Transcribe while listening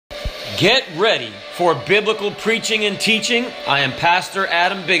Get ready for biblical preaching and teaching. I am Pastor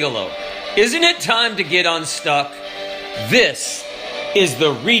Adam Bigelow. Isn't it time to get unstuck? This is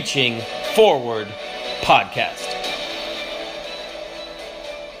the Reaching Forward podcast.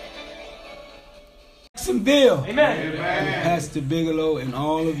 Jacksonville. Amen. Pastor Bigelow and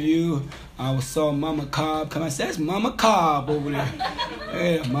all of you. I saw Mama Cobb come. I said, that's Mama Cobb over there.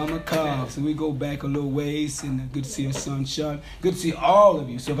 Yeah, Mama Cobb. So we go back a little ways, and good to see your son, Sean. Good to see all of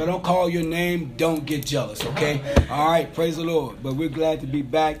you. So if I don't call your name, don't get jealous, okay? All right, praise the Lord. But we're glad to be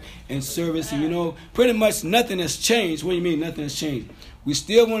back in service. And you know, pretty much nothing has changed. What do you mean nothing has changed? We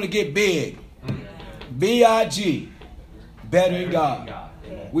still want to get big. B-I-G. Better in God.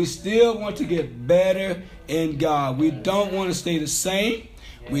 We still want to get better in God. We don't want to stay the same.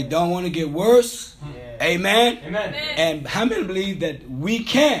 We don't want to get worse. Amen. Amen. And how many believe that we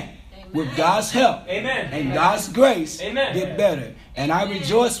can, with God's help and God's grace, get better? And I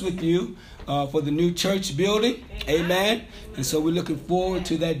rejoice with you for the new church building. Amen. And so we're looking forward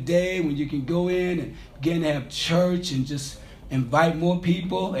to that day when you can go in and begin to have church and just invite more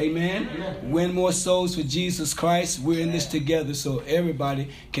people, amen. Win more souls for Jesus Christ. We're in this together so everybody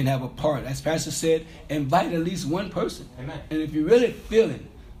can have a part. As Pastor said, invite at least one person. Amen. And if you're really feeling,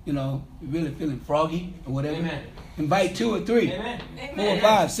 froggy or whatever, invite 2 or 3, 4 or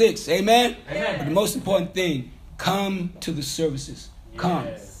 5, 6, amen. But the most important thing, come to the services. Come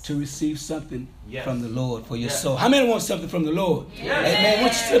to receive something from the Lord for your soul. How many want something from the Lord? Amen.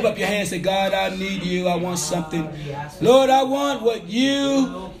 Won't you slip up your hand and say, God, I need you. I want something. Lord, I want what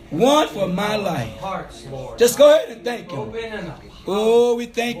you want for my life. Just go ahead and thank him. Oh, we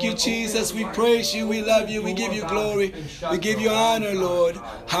thank you, Jesus. We praise you. We love you. We give you glory. We give you honor, Lord.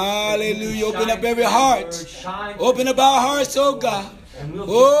 Hallelujah. Open up every heart. Open up our hearts, oh God.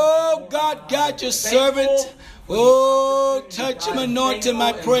 Oh, God, guide your servant. Oh, touch him, anoint him,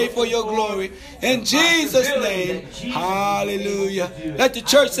 I pray for your glory. In Jesus' name, hallelujah. Let the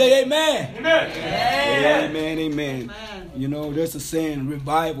church say amen. Amen, amen. You know, there's a saying,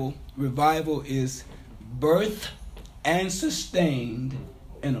 revival is birth and sustained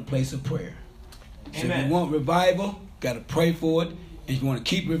in a place of prayer. So if you want revival, you got to pray for it. And if you want to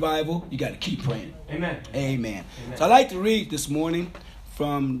keep revival, you got to keep praying. Amen. So I'd like to read this morning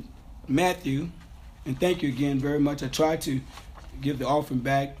from Matthew. And thank you again very much. I tried to give the offering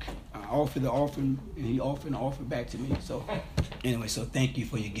back. I offered the offering, and he offered the offering back to me. So anyway, so thank you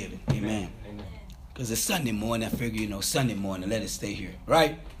for your giving. Amen. Because it's Sunday morning. I figure, Sunday morning, let it stay here.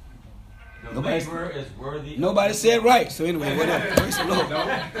 Right? Nobody said right. So anyway, whatever. Praise the Lord.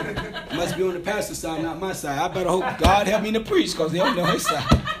 It must be on the pastor's side, not my side. I better hope God help me to preach because they don't know his side.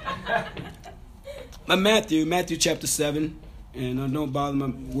 But Matthew chapter 7. And don't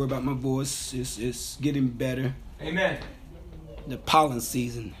worry about my voice. It's getting better. Amen. The pollen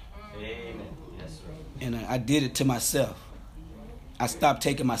season. Amen. Yes, sir. And I did it to myself. I stopped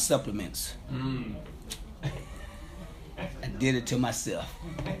taking my supplements. I did it to myself.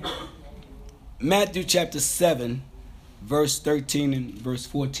 Matthew chapter 7, verse 13 and verse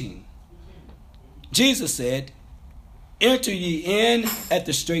 14. Jesus said, enter ye in at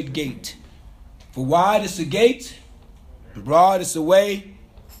the straight gate. For wide is the gate, broad is the way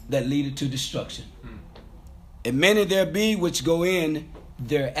that leadeth to destruction. And many there be which go in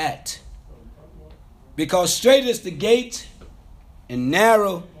thereat. Because straight is the gate, and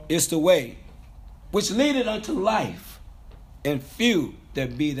narrow is the way, which leadeth unto life, and few there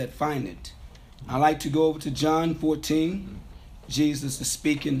be that find it. I like to go over to John 14. Jesus is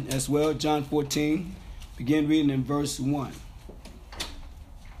speaking as well. John 14, begin reading in verse 1.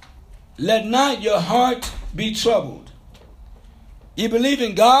 Let not your heart be troubled. You believe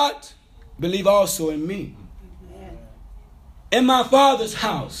in God, believe also in me. In my Father's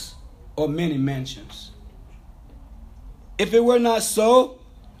house are many mansions. If it were not so,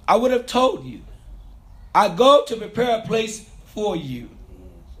 I would have told you. I go to prepare a place for you.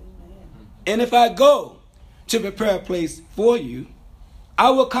 And if I go to prepare a place for you,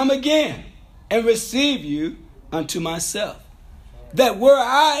 I will come again and receive you unto myself, that where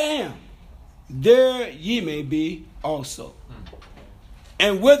I am, there ye may be also.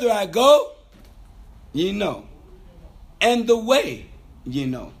 And whither I go, ye know, and the way ye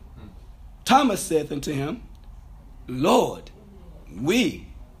know. Thomas saith unto him, Lord, we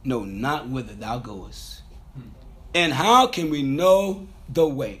know not whither thou goest, and how can we know the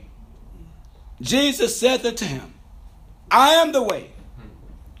way? Jesus saith unto him, I am the way,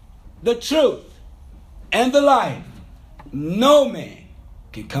 the truth, and the life. No man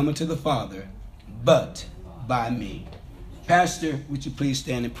can come unto the Father but by me. Pastor, would you please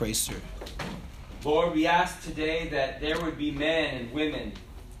stand and pray, sir? Lord, we ask today that there would be men and women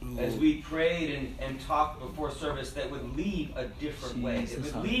as we prayed and talked before service, that would leave a different way.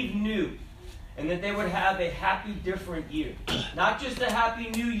 That would leave new. And that they would have a happy, different year. Not just a happy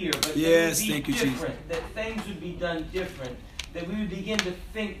new year, but they would be different. That things would be done different. That we would begin to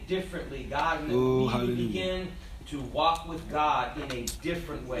think differently, God. And that we would begin to walk with God in a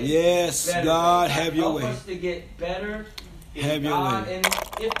different way. Yes, God, have your way. Help us to get better in have your God. way. And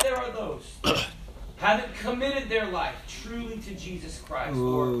if there are those haven't committed their life truly to Jesus Christ,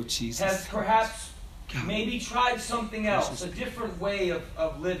 or have perhaps maybe tried something else, a different way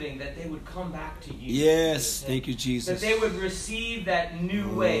of living, that they would come back to you. Yes, thank you, Jesus. That they would receive that new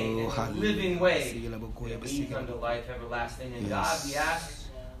way, that living way, that leads unto life everlasting. And God, we ask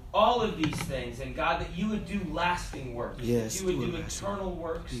all of these things, and God, that you would do lasting works, that you would do eternal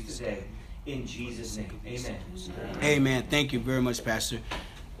works today. In Jesus' name, amen. Amen. Thank you very much, Pastor.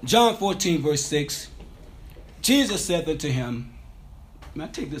 John 14, verse 6. Jesus said unto him, may I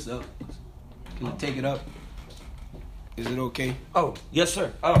take this up? Can I take it up? Is it okay? Oh, yes,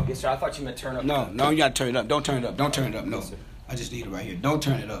 sir. Oh, yes, sir. I thought you meant turn up. No, you got to turn it up. Don't turn it up. Don't turn it up. No. Yes, I just need it right here. Don't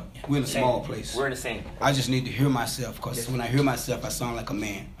turn it up. We're in a small place. We're in the same. I just need to hear myself, because when I hear myself, I sound like a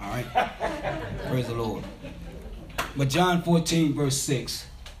man. All right? Praise the Lord. But John 14, verse 6,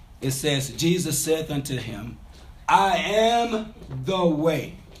 it says, Jesus saith unto him, I am the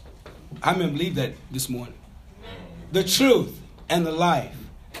way. I mean, believe that this morning. The truth and the life.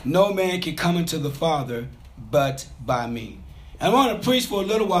 No man can come into the Father but by me. And I want to preach for a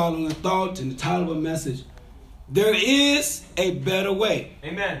little while on the thought and the title of a message. There is a better way.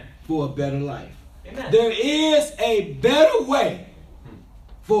 Amen. For a better life. Amen. There is a better way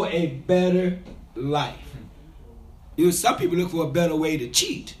for a better life. You know, some people look for a better way to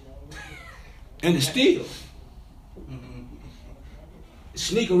cheat and to steal.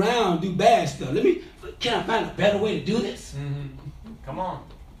 Sneak around, do bad stuff. Can I find a better way to do this? Come on.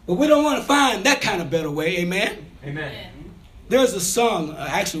 But we don't want to find that kind of better way. Amen? Amen. There's a song.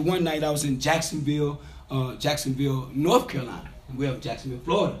 Actually, one night I was in Jacksonville, North Carolina. We have Jacksonville,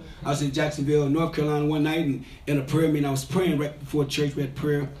 Florida. I was in Jacksonville, North Carolina one night, and in a prayer meeting, I was praying right before church. We had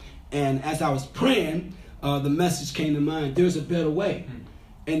prayer. And as I was praying, the message came to mind, there's a better way.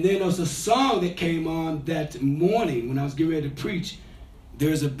 And then there was a song that came on that morning when I was getting ready to preach.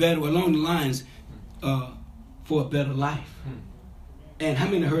 There's a better way, along the lines, for a better life. And how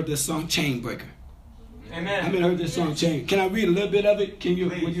many heard this song, Chain Breaker? Amen. How many heard this song, Chain? Can I read a little bit of it?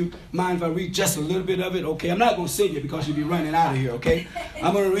 Would you mind if I read just a little bit of it? Okay, I'm not going to sing it because you'll be running out of here, okay?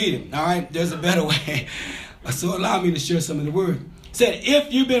 I'm going to read it, all right? There's a better way. So allow me to share some of the word. It said,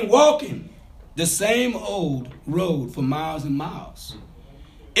 if you've been walking the same old road for miles and miles,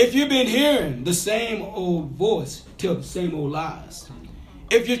 if you've been hearing the same old voice tell the same old lies,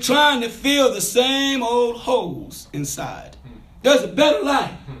 if you're trying to fill the same old holes inside, there's a better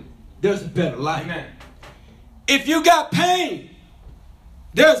life. There's a better life. Amen. If you got pain,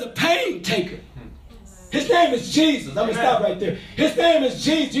 there's a pain taker. His name is Jesus. I'm going to stop right there. His name is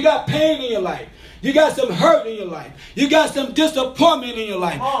Jesus. You got pain in your life. You got some hurt in your life. You got some disappointment in your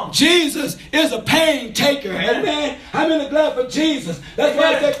life. Jesus is a pain taker. Amen. I'm in the glad for Jesus. That's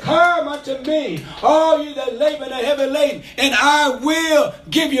why I said, come unto me, all you that labor and are heavy laden, and I will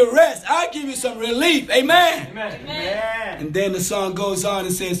give you rest. I'll give you some relief. Amen. Amen. Amen. And then the song goes on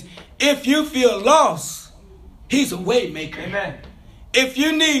and says, if you feel lost, he's a way maker. Amen. If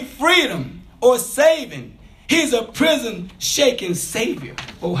you need freedom or saving, he's a prison-shaking savior.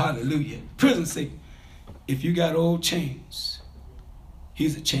 Oh, hallelujah. Prison savior. If you got old chains,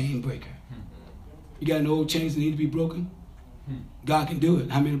 he's a chain breaker. You got any old chains that need to be broken? God can do it.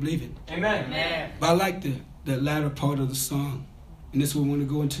 How many believe it? Amen. Amen. But I like the latter part of the song. And this is where we want to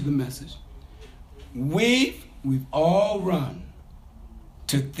go into the message. We've all run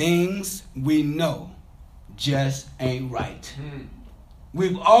to things we know just ain't right.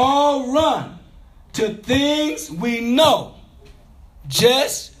 We've all run to things we know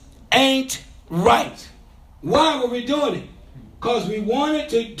just ain't right. Why were we doing it? Because we wanted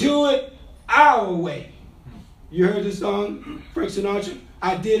to do it our way. You heard the song, Frank Sinatra?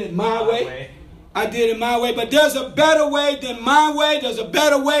 I did it my way. I did it my way. But there's a better way than my way. There's a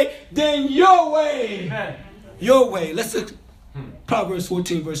better way than your way. Amen. Your way. Let's look. Proverbs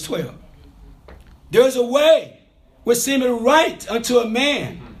 14, verse 12. There's a way which seemeth right unto a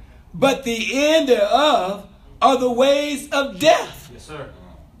man, but the end thereof are the ways of death. Yes, sir.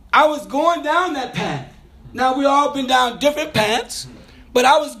 I was going down that path. Now, we all been down different paths, but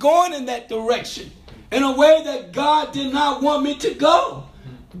I was going in that direction in a way that God did not want me to go.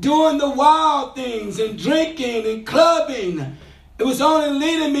 Doing the wild things and drinking and clubbing It was only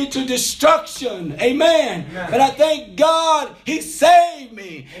leading me to destruction. Amen. But I thank God He saved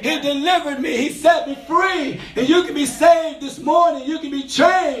me. He delivered me. He set me free. And you can be saved this morning. You can be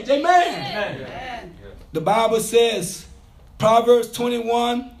changed. Amen. The Bible says, Proverbs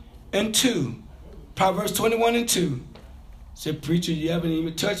 21 and 2. Proverbs 21 and 2. Said, preacher, you haven't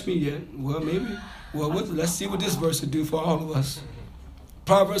even touched me yet. Well, maybe. Well, let's see what this verse will do for all of us.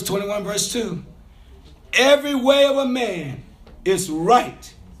 Proverbs 21 verse 2. Every way of a man is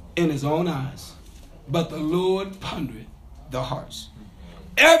right in his own eyes, but the Lord pondereth the hearts.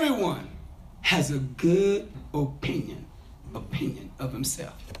 Everyone has a good opinion of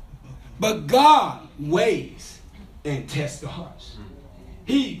himself, but God weighs and tests the hearts.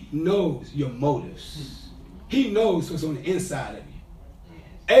 He knows your motives. He knows what's on the inside of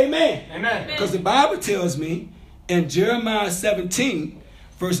you. Amen. Amen. Because the Bible tells me in Jeremiah 17,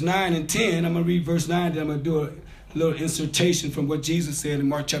 verse 9 and 10, I'm going to read verse 9, then I'm going to do a little insertion from what Jesus said in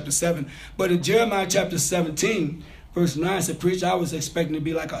Mark chapter 7. But in Jeremiah chapter 17, verse 9 said, preacher, I was expecting to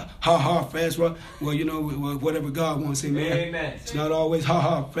be like a ha-ha fast. Well, you know, whatever God wants, amen. Amen. It's not always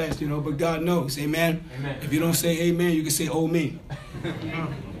ha-ha fast, you know, but God knows, amen. Amen. If you don't say amen, you can say oh me.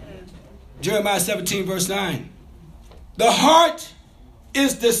 Jeremiah 17, verse 9. The heart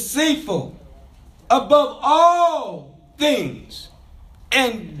is deceitful above all things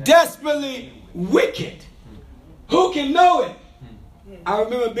and desperately wicked. Who can know it? I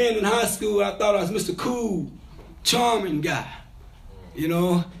remember being in high school. I thought I was Mr. Cool, charming guy, you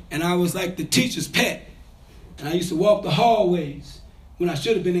know, and I was like the teacher's pet. And I used to walk the hallways when I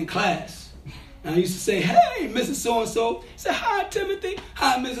should have been in class. And I used to say, hey, Mrs. So-and-so. Say, hi, Timothy.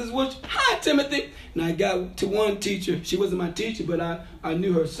 Hi, Mrs. Woods. Hi, Timothy. And I got to one teacher. She wasn't my teacher, but I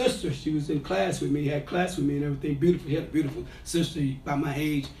knew her sister. She was in class with me, had class with me and everything. Beautiful. She had a beautiful sister about my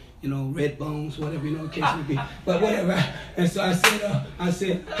age. You know, red bones, whatever, you know, the case may be. But whatever. And so I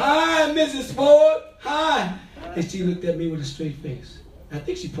said, hi, Mrs. Ford. Hi. And she looked at me with a straight face. I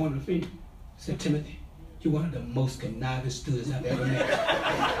think she pointed her finger. Said, Timothy, you're one of the most conniving students I've ever met.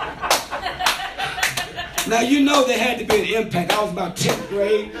 Now, you know there had to be an impact. I was about 10th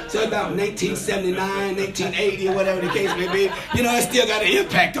grade, so about 1979, 1980, or whatever the case may be. You know, it still got an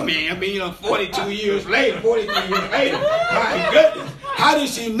impact on me. I mean, you know, 43 years later. My goodness. How did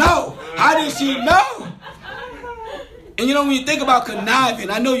she know? How did she know? And you know, when you think about conniving,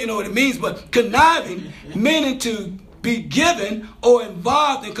 I know you know what it means, but conniving, meaning to be given or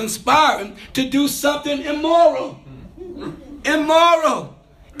involved in conspiring to do something immoral,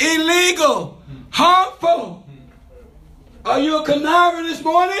 illegal, harmful. Are you a conniver this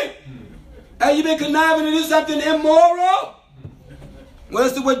morning? Have you been conniving to do something immoral? Well,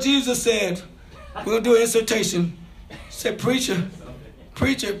 that's what Jesus said. We're going to do an insertion. He said, preacher,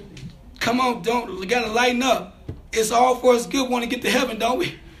 come on, we got to lighten up. It's all for us good. We want to get to heaven, don't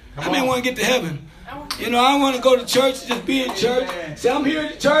we? How many want to get to heaven? You know, I want to go to church, just be in church. Say, I'm here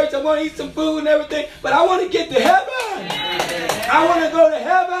at church. I want to eat some food and everything. But I want to get to heaven. I want to go to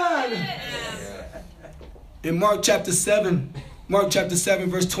heaven. In Mark chapter 7,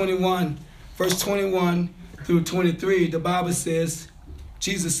 verse 21 through 23, the Bible says,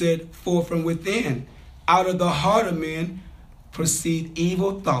 Jesus said, for from within, out of the heart of men, proceed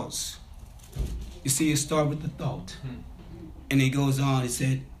evil thoughts. You see, it starts with the thought. And it goes on, it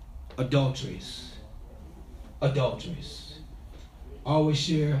said, adulteries. Always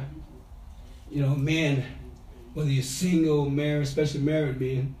share, you know, men, whether you're single, married, especially married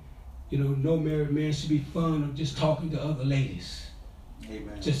men, you know, no married man should be fond of just talking to other ladies.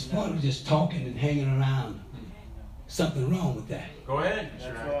 Amen. Just fun of just talking and hanging around. Something wrong with that. Go ahead.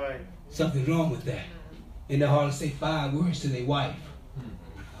 That's right. Something wrong with that. And they hardly say 5 words to their wife.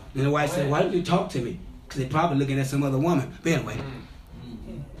 And the wife said, why don't you talk to me? Because they're probably looking at some other woman. But anyway.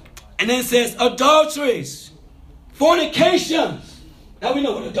 And then it says adulteries, fornications. Now we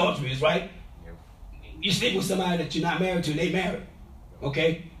know what adultery is, right? You sleep with somebody that you're not married to and they married.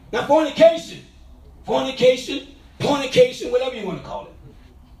 Okay? Now fornication, whatever you want to call it.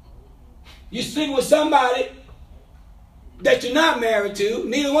 You sleep with somebody that you're not married to,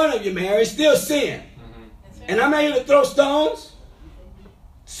 neither one of you married, still sin. And I'm not here to throw stones.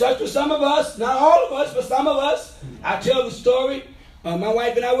 Such for some of us, not all of us, but some of us. I tell the story. My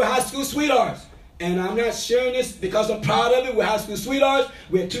wife and I were high school sweethearts. And I'm not sharing this because I'm proud of it. We're high school sweethearts.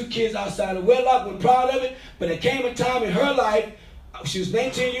 We had 2 kids outside of wedlock. We're proud of it. But there came a time in her life, she was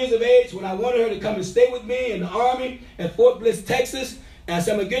 19 years of age, when I wanted her to come and stay with me in the Army at Fort Bliss, Texas. And I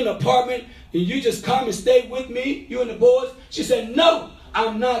said, I'm going to get an apartment, and you just come and stay with me, you and the boys. She said, no,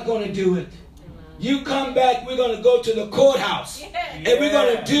 I'm not going to do it. You come back, we're going to go to the courthouse. And we're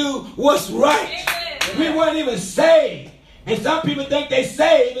going to do what's right. We weren't even saved. And some people think they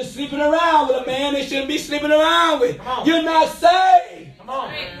saved and sleeping around with a man they shouldn't be sleeping around with. You're not saved. Come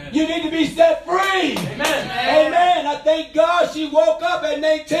on. You need to be set free. Amen. Amen. I thank God she woke up at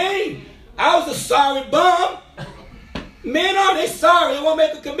 19. I was a sorry bum. Men are they sorry. They won't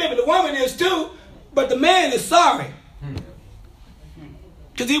make a commitment. The woman is too. But the man is sorry.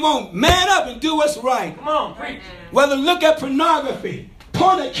 Because he won't man up and do what's right. Come on, preach. Whether look at pornography,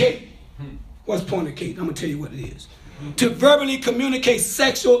 pornicate. What's pornicate? I'm going to tell you what it is. To verbally communicate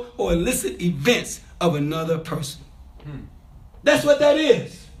sexual or illicit events of another person. That's what that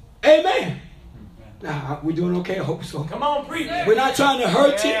is. Amen. Now, we're doing okay? I hope so. Come on, preach. We're not trying to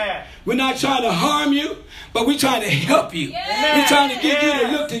hurt you. We're not trying to harm you. But we're trying to help you. We're trying to get you to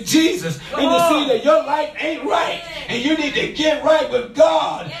look to Jesus and to see that your life ain't right. And you need to get right with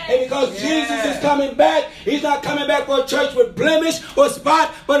God. And because Jesus is coming back, he's not coming back for a church with blemish or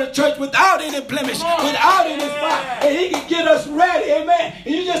spot, but a church without any blemish, without any spot. And he can get us ready. Amen.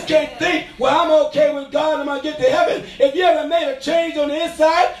 And you just can't think, well, I'm okay with God, I'm going to get to heaven. If you ever made a change on the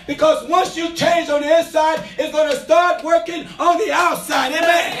inside, because once you change on the inside, it's going to start working on the outside.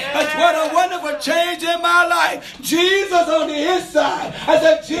 Amen. That's what a wonderful change in my life. Jesus on the inside. I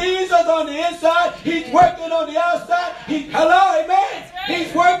said, Jesus on the inside. He's working on the outside. Hello, amen.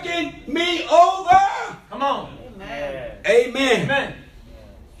 He's working me over. Come on. Amen. Amen.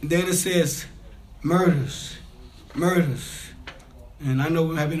 Then it says, murders. And I know we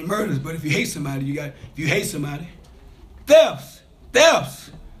don't have any murders, but if you hate somebody, thefts.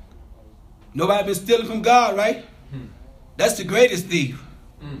 Nobody been stealing from God, right? That's the greatest thief.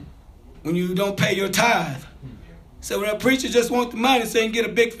 When you don't pay your tithe. So when a preacher just wants the money so he can get a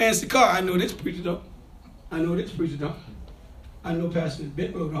big fancy car, I know this preacher don't. I know Pastor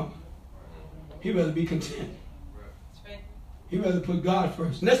Bigelow don't. He'd rather be content. He'd rather put God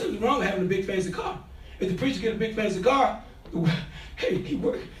first. And that's nothing wrong with having a big fancy car. If the preacher get a big fancy car, hey, he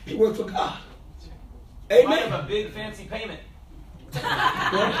worked for God. Amen. Might have a big fancy payment. God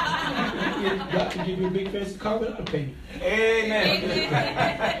can give you a big fancy car without a payment.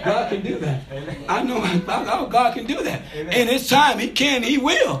 Amen. God can do that. Amen. I know how God can do that. Amen. In His time, He can, He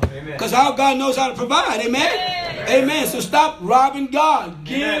will. Because our God knows how to provide. Amen. Amen. So stop robbing God.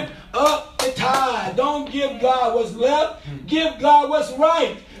 Give up the tithe. Don't give God what's left. Give God what's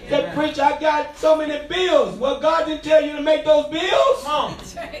right. That preacher, I got so many bills. Well, God didn't tell you to make those bills. Come on.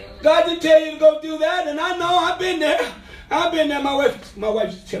 God didn't tell you to go do that. And I know I've been there. My wife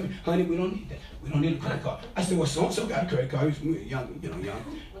used to tell me, honey, we don't need that. We don't need a credit card. I said, well, so-and-so got a credit card. He was young.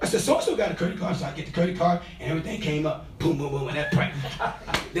 I said, so-and-so got a credit card. So I get the credit card, and everything came up. Boom, boom, boom, and that price.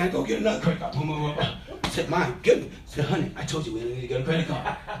 Then I go get another credit card. Boom, boom, boom. I said, my goodness. I said, honey, I told you we don't need to get a credit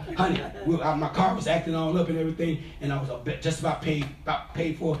card. Honey, my car was acting all up and everything, and I was just about paid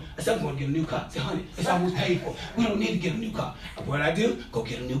for. I said, I'm going to get a new car. I said, honey, it's almost paid for. We don't need to get a new car. What I do? Go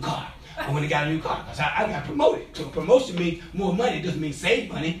get a new car. I went and got a new car because I got promoted. So promotion means more money. It doesn't mean save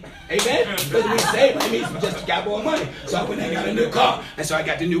money. Amen? It doesn't mean save money. It means just got more money. So I went and got a new car. And so I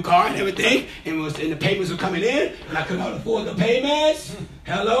got the new car and everything. And the payments were coming in. And I couldn't afford the payments.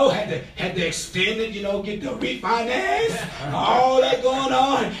 Hello? Had to extend it, get the refinance. All that going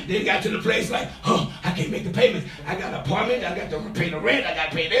on. Then got to the place like, oh, I can't make the payments. I got an apartment. I got to pay the rent. I got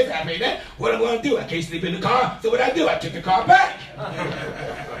to pay this. I pay that. What am I going to do? I can't sleep in the car. So what I do? I took the car back.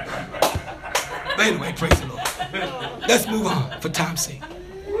 But anyway, praise the Lord. Let's move on for time's sake.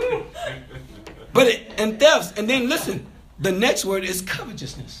 And thefts, and then listen, the next word is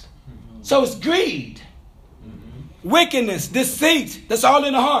covetousness. So it's greed, wickedness, deceit. That's all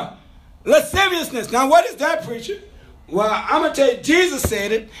in the heart. Lasciviousness. Now, what is that, preacher? Well, I'm going to tell you, Jesus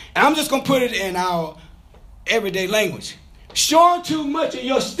said it, and I'm just going to put it in our everyday language. Showing too much of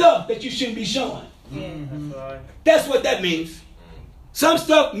your stuff that you shouldn't be showing. That's what that means. Some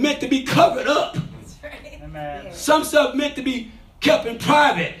stuff meant to be covered up. Amen. Some stuff meant to be kept in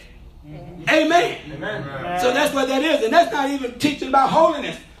private. Amen. Amen. So that's what that is. And that's not even teaching about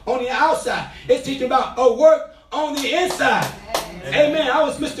holiness on the outside. It's teaching about a work on the inside. Amen. I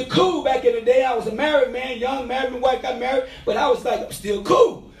was Mr. Cool back in the day. I was a married man, young married, my wife got married, but I was like, I'm still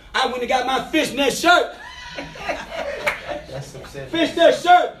cool. I went and got my fishnet shirt. Fishnet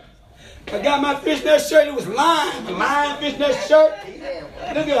shirt. I got my fishnet shirt. It was lime fishnet shirt.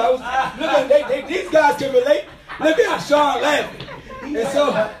 Look at these guys can relate. Look at Sean laughing, and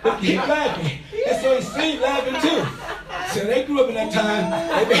so he laughing, and so he Steve laughing too. So they grew up in that time.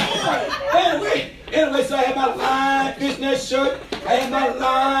 Anyway, so I had my lime fishnet shirt. I had my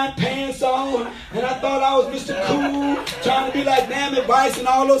lime pants on, and I thought I was Mr. Cool, trying to be like Damon Vice and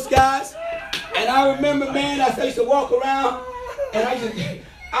all those guys. And I remember, man, I used to walk around, and I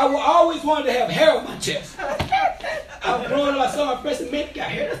always wanted to have hair on my chest. I was growing up, I saw my friends and men got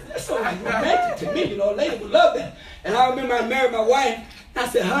hair. That's so like romantic to me, you know. A lady would love that. And I remember I married my wife, and I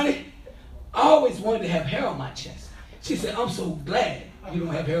said, honey, I always wanted to have hair on my chest. She said, I'm so glad you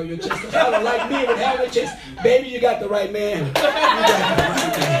don't have hair on your chest, because I don't like men with hair on their chest. Baby, you got the right man. You got the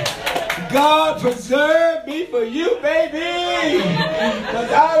right man. God preserve me for you, baby,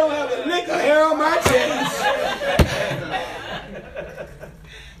 because I don't have a lick of hair on my chest.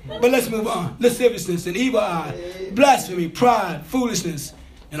 But let's move on. Lasciviousness, an evil eye, blasphemy, pride, foolishness,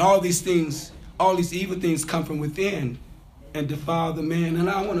 and all these things, all these evil things come from within and defile the man. And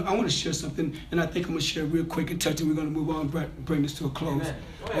I want to share something, and I think I'm going to share real quick and touch it. We're going to move on and bring this to a close.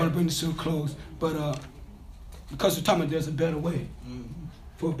 I want to bring this to a close. But because we're talking about there's a better way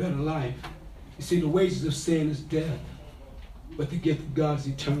for a better life. You see, the wages of sin is death, but the gift of God is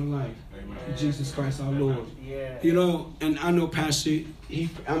eternal life. In Jesus Christ our Lord. You know, and I know Pastor,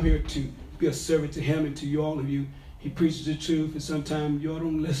 I'm here to be a servant to him and to you, all of you. He preaches the truth, and sometimes y'all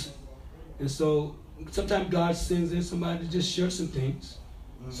don't listen. And so sometimes God sends in somebody to just share some things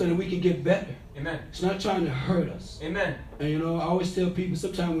so that we can get better. Amen. It's not trying to hurt us. Amen. And you know, I always tell people,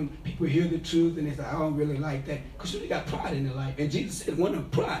 sometimes when people hear the truth and they say, I don't really like that, because you got pride in their life. And Jesus said, one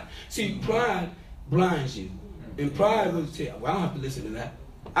of pride. See, pride blinds you. And pride will tell, well, I don't have to listen to that.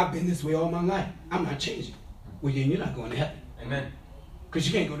 I've been this way all my life. I'm not changing. Well, you're not going to heaven. Amen. Because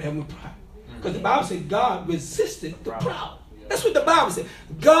you can't go to heaven with pride. Because the Bible said God resisted the proud. That's what the Bible said.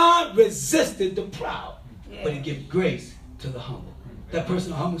 God resisted the proud, but he gives grace to the humble. That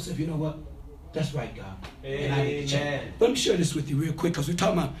person humble said, you know what? That's right, God. And I need to change. But let me share this with you real quick, because we're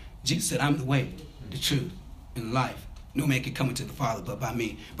talking about, Jesus said, I'm the way, the truth, and life. No man can come into the Father but by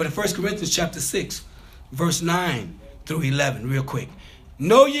me. But in 1 Corinthians chapter 6, verse 9 through 11, real quick.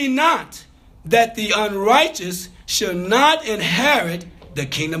 Know ye not that the unrighteous shall not inherit the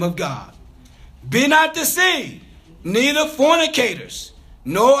kingdom of God? Be not deceived, neither fornicators,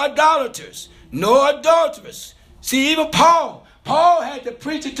 nor idolaters, nor adulterers. See, even Paul had to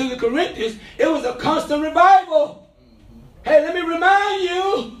preach it to the Corinthians. It was a constant revival. Hey, let me remind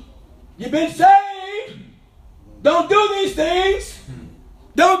you, you've been saved. Don't do these things.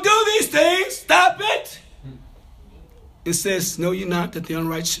 Don't do these things. Stop it. It says, know ye not that the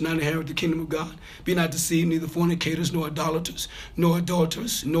unrighteous shall not inherit the kingdom of God? Be not deceived, neither fornicators, nor idolaters, nor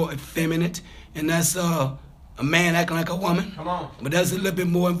adulterers, nor effeminate. And that's a man acting like a woman. Come on. But that's a little bit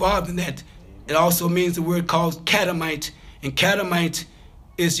more involved than that. It also means the word called catamite. And catamite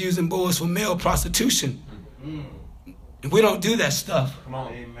is using boys for male prostitution. And we don't do that stuff. Come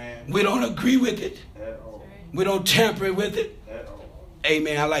on. Amen. We don't agree with it. We don't tamper with it.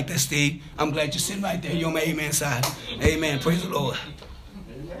 Amen. I like that, Steve. I'm glad you're sitting right there. You're on my amen side. Amen. Praise the Lord.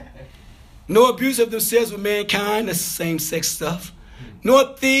 No abuse of themselves with mankind. That's same-sex stuff.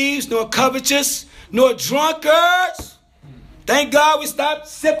 Nor thieves, nor covetous, nor drunkards. Thank God we stopped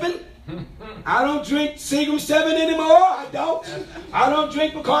sipping. I don't drink Seagram 7 anymore. I don't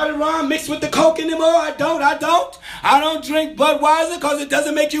drink Bacardi rum mixed with the Coke anymore. I don't drink Budweiser because it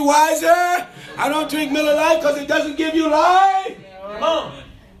doesn't make you wiser. I don't drink Miller Lite because it doesn't give you life.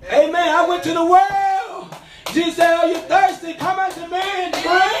 Amen. I went to the world. Jesus said, are you thirsty? Come unto me and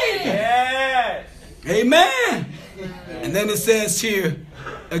drink. Yes. Amen. And then it says here,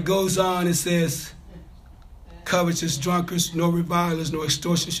 it goes on, it says, covetous, drunkards, nor revilers, nor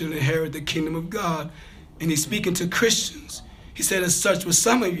extortion shall inherit the kingdom of God. And he's speaking to Christians. He said, as such were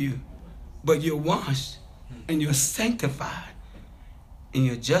some of you, but you're washed, and you're sanctified, and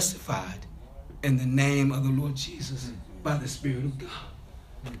you're justified in the name of the Lord Jesus by the Spirit of God.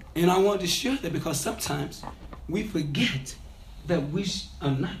 And I wanted to share that because sometimes we forget that we are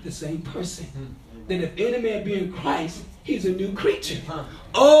not the same person. That if any man be in Christ, he's a new creature.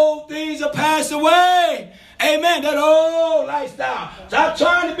 Old things are passed away. Amen. That old lifestyle. Stop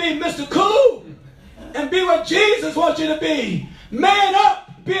trying to be Mr. Cool and be what Jesus wants you to be. Man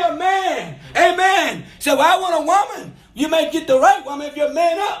up. Be a man. Amen. So I want a woman. You may get the right woman if you're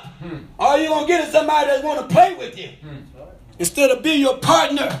man up. All you're going to get is somebody that want to play with you. Instead of be your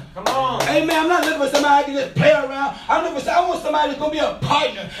partner. Come on. Amen. I'm not looking for somebody I can just play around. I want somebody that's going to be a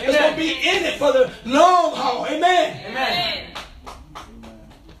partner. That's going to be in it for the long haul. Amen. Amen.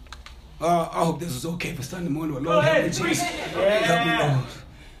 I hope this is okay for Sunday morning. Lord, help me, Jesus. Help me,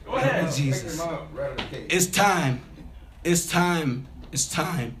 Lord. Help me, Jesus. It's time. It's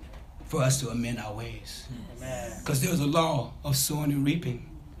time for us to amend our ways. Because there's a law of sowing and reaping.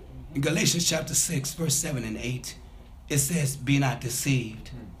 In Galatians chapter 6, verse 7 and 8, it says, be not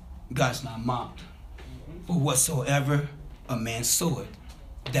deceived. God's not mocked. For whatsoever a man soweth,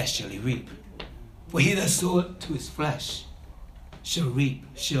 that shall he reap. For he that soweth to his flesh shall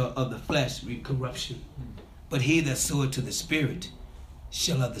of the flesh reap corruption. But he that soweth to the Spirit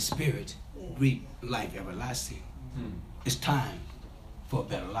shall of the Spirit reap life everlasting. It's time for a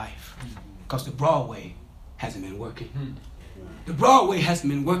better life. Because the broad way hasn't been working. The broad way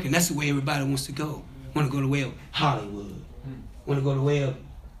hasn't been working. That's the way everybody wants to go. Want to go the way of Hollywood. Want to go the way of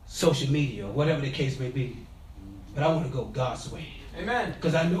social media or whatever the case may be. But I want to go God's way. Amen.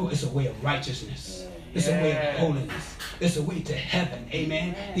 Because I know it's a way of righteousness. It's a way of holiness. It's a way to heaven.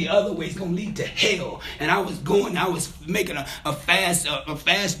 Amen. The other way is going to lead to hell. And I was making a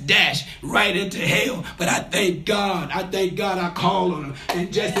fast dash right into hell. But I thank God. I called on him.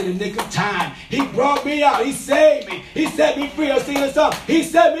 And just in the nick of time, he brought me out. He saved me. He set me free. I'm singing a song. He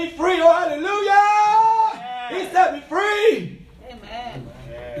set me free. Oh, hallelujah. He set me free. Amen.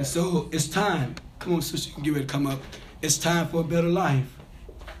 And so it's time. Come on, sister, you can get ready to come up. It's time for a better life.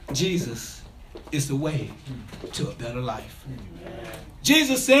 Jesus is the way to a better life.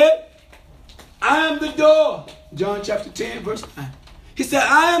 Jesus said, I am the door. John chapter 10, verse 9. He said,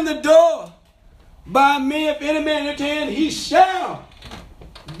 I am the door. By me, if any man enter in, he shall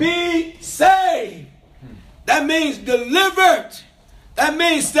be saved. That means delivered. That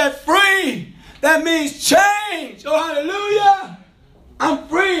means set free. That means change. Oh, hallelujah. I'm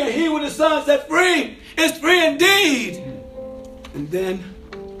free, and he who the Son set free is free indeed. And then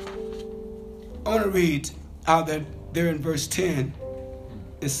I want to read how that there in verse 10,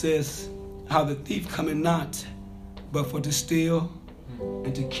 it says, how the thief cometh not, but for to steal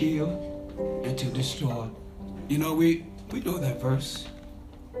and to kill and to destroy. You know, we know that verse.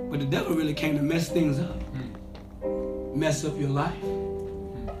 But the devil really came to mess things up. Mess up your life.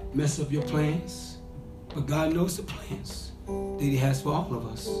 Mess up your plans. But God knows the plans that he has for all of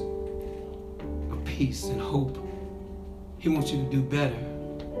us. Of peace and hope. He wants you to do better.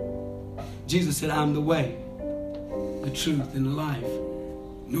 Jesus said, I'm the way, the truth, and the life.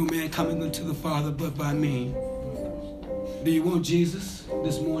 No man cometh unto the Father but by me. Do you want Jesus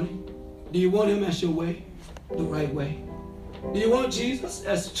this morning? Do you want him as your way, the right way? Do you want Jesus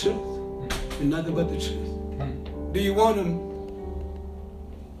as the truth and nothing but the truth? Do you want him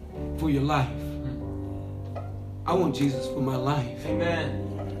for your life? I want Jesus for my life.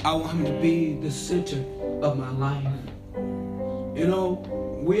 Amen. I want him to be the center of my life. You know,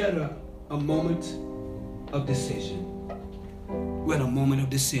 we're at a moment of decision. We're at a moment of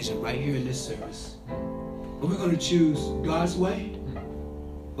decision right here in this service. Are we going to choose God's way,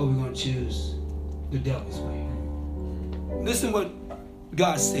 or are we going to choose the devil's way? Listen what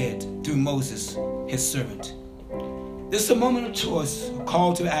God said through Moses, his servant. This is a moment of choice, a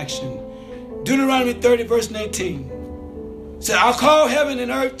call to action. Deuteronomy 30, verse 19 said, I'll call heaven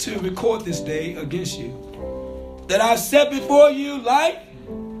and earth to record this day against you, that I've set before you life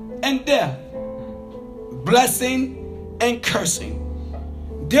and death, blessing and cursing.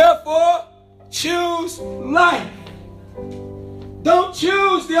 Therefore, choose life. Don't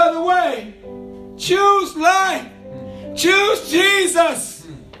choose the other way. Choose life. Choose Jesus.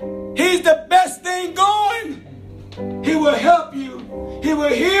 He's the best thing going. He will help you. He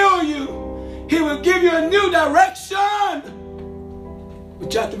will heal you. He will give you a new direction.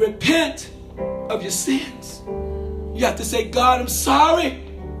 But you have to repent of your sins. You have to say, God, I'm sorry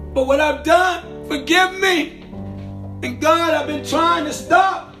for what I've done. Forgive me. And God, I've been trying to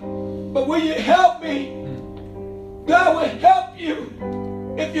stop. But will you help me? God will help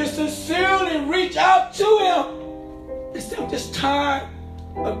you if you sincerely reach out to him. And say, I'm just tired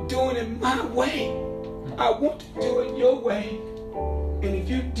of doing it my way. I want to do it your way. And if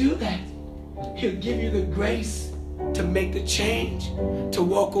you do that, he'll give you the grace to make the change, to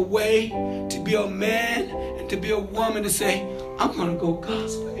walk away, to be a man and to be a woman, to say, I'm going to go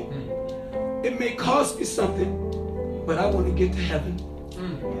God's way. It may cost me something, but I want to get to heaven.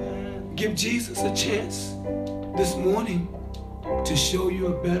 Give Jesus a chance this morning to show you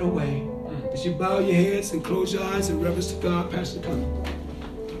a better way. As you bow your heads and close your eyes in reverence to God, Pastor Cummings.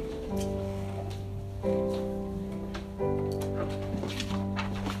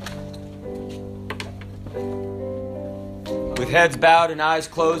 With heads bowed and eyes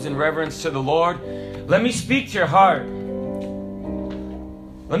closed in reverence to the Lord, let me speak to your heart.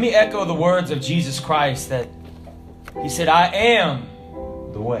 Let me echo the words of Jesus Christ that he said, I am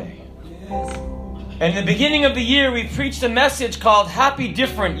the way. Yes. And in the beginning of the year, we preached a message called Happy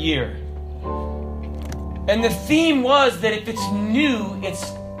Different Year. And the theme was that if it's new,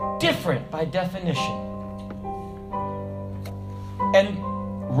 it's different by definition. And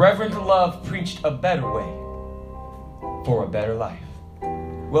Reverend Love preached a better way for a better life.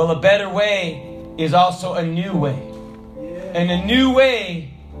 Well, a better way is also a new way. And a new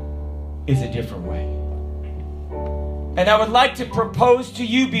way is a different way. And I would like to propose to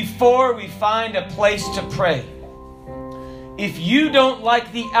you before we find a place to pray. If you don't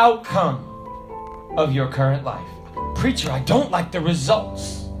like the outcome of your current life, preacher, I don't like the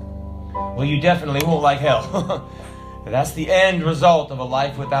results. Well, you definitely won't like hell. That's the end result of a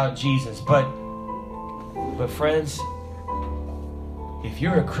life without Jesus. But friends, if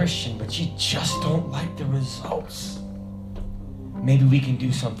you're a Christian but you just don't like the results, maybe we can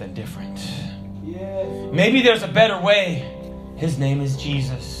do something different. Maybe there's a better way. His name is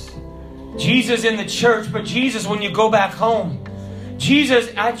Jesus. Jesus in the church, but Jesus when you go back home. Jesus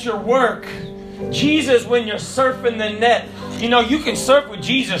at your work. Jesus when you're surfing the net. You know, you can surf with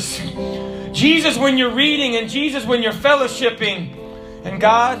Jesus. Jesus when you're reading, and Jesus when you're fellowshipping. And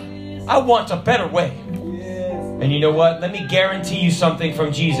God, I want a better way. And you know what? Let me guarantee you something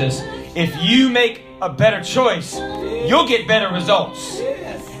from Jesus. If you make a better choice, you'll get better results.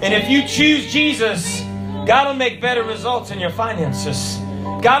 And if you choose Jesus, God will make better results in your finances.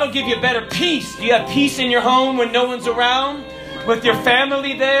 God will give you better peace. Do you have peace in your home when no one's around? With your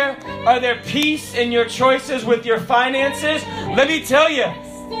family there? Are there peace in your choices with your finances? Let me tell you,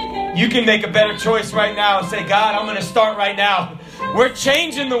 you can make a better choice right now and say, God, I'm going to start right now. We're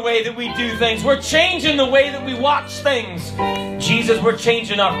changing the way that we do things. We're changing the way that we watch things. Jesus, we're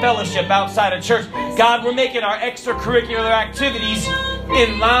changing our fellowship outside of church. God, we're making our extracurricular activities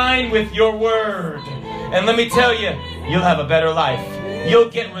in line with your word. And let me tell you, you'll have a better life. You'll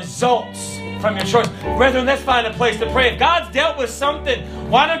get results from your choice. Brethren, let's find a place to pray. If God's dealt with something,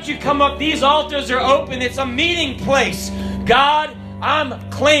 why don't you come up? These altars are open. It's a meeting place. God, I'm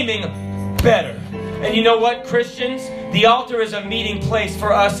claiming better. And you know what, Christians? The altar is a meeting place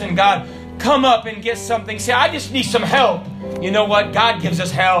for us and God. Come up and get something. Say, I just need some help. You know what? God gives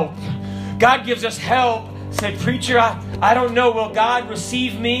us help. God gives us help. Say, preacher, I don't know. Will God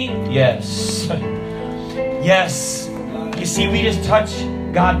receive me? Yes. Yes. You see, we just touch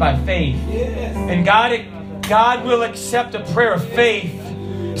God by faith. And God will accept a prayer of faith.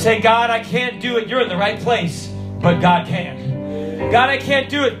 Say, God, I can't do it. You're in the right place. But God can. God, I can't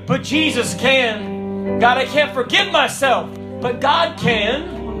do it. But Jesus can. God, I can't forgive myself. But God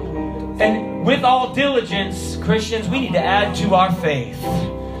can. And with all diligence, Christians, we need to add to our faith.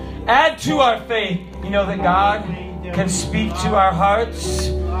 Add to our faith. You know that God can speak to our hearts.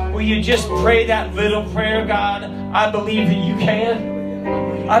 Will you just pray that little prayer? God, I believe that you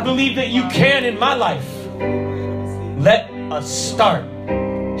can. I believe that you can in my life. Let a start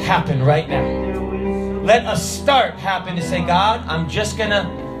happen right now. Let a start happen to say, God, I'm just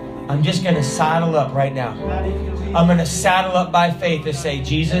gonna saddle up right now. I'm gonna saddle up by faith to say,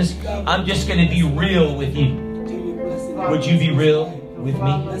 Jesus, I'm just gonna be real with you. Would you be real with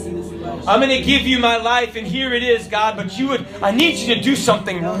me? I'm going to give you my life, and here it is, God, but I need you to do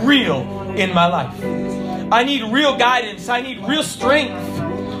something real in my life. I need real guidance. I need real strength.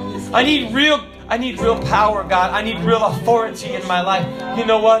 I need real power, God. I need real authority in my life. You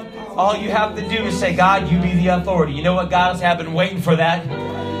know what? All you have to do is say, God, you be the authority. You know what, God? I've been waiting for that.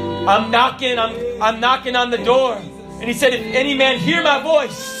 I'm knocking on the door. And he said, if any man hear my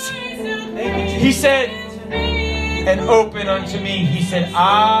voice, he said, and open unto me, he said,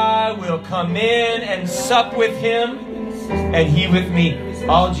 I will come in and sup with him, and he with me.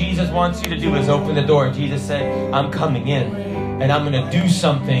 All Jesus wants you to do is open the door. Jesus said, I'm coming in, and I'm going to do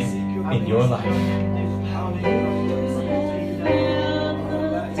something in your life.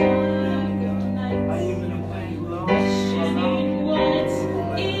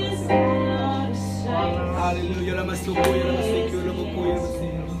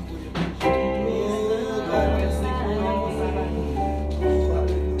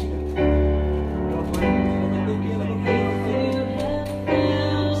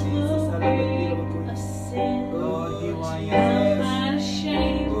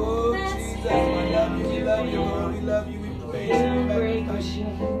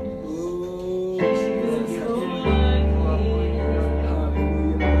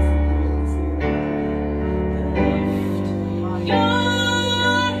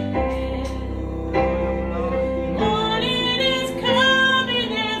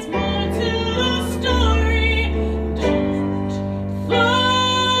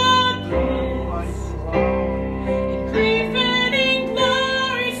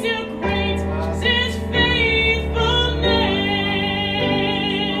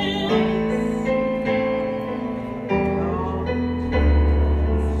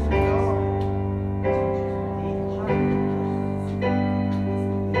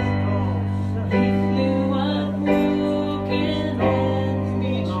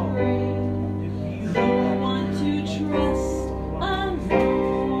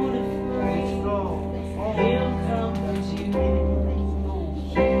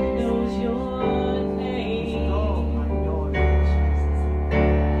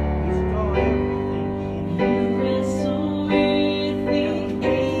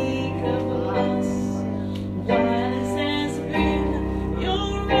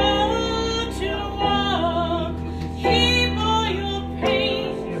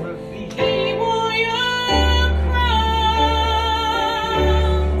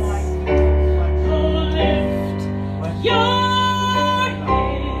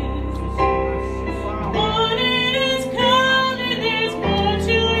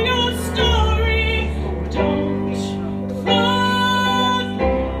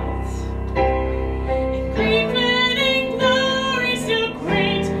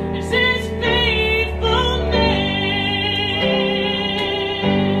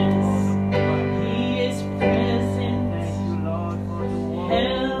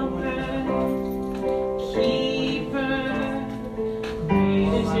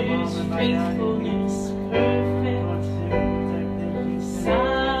 faithful.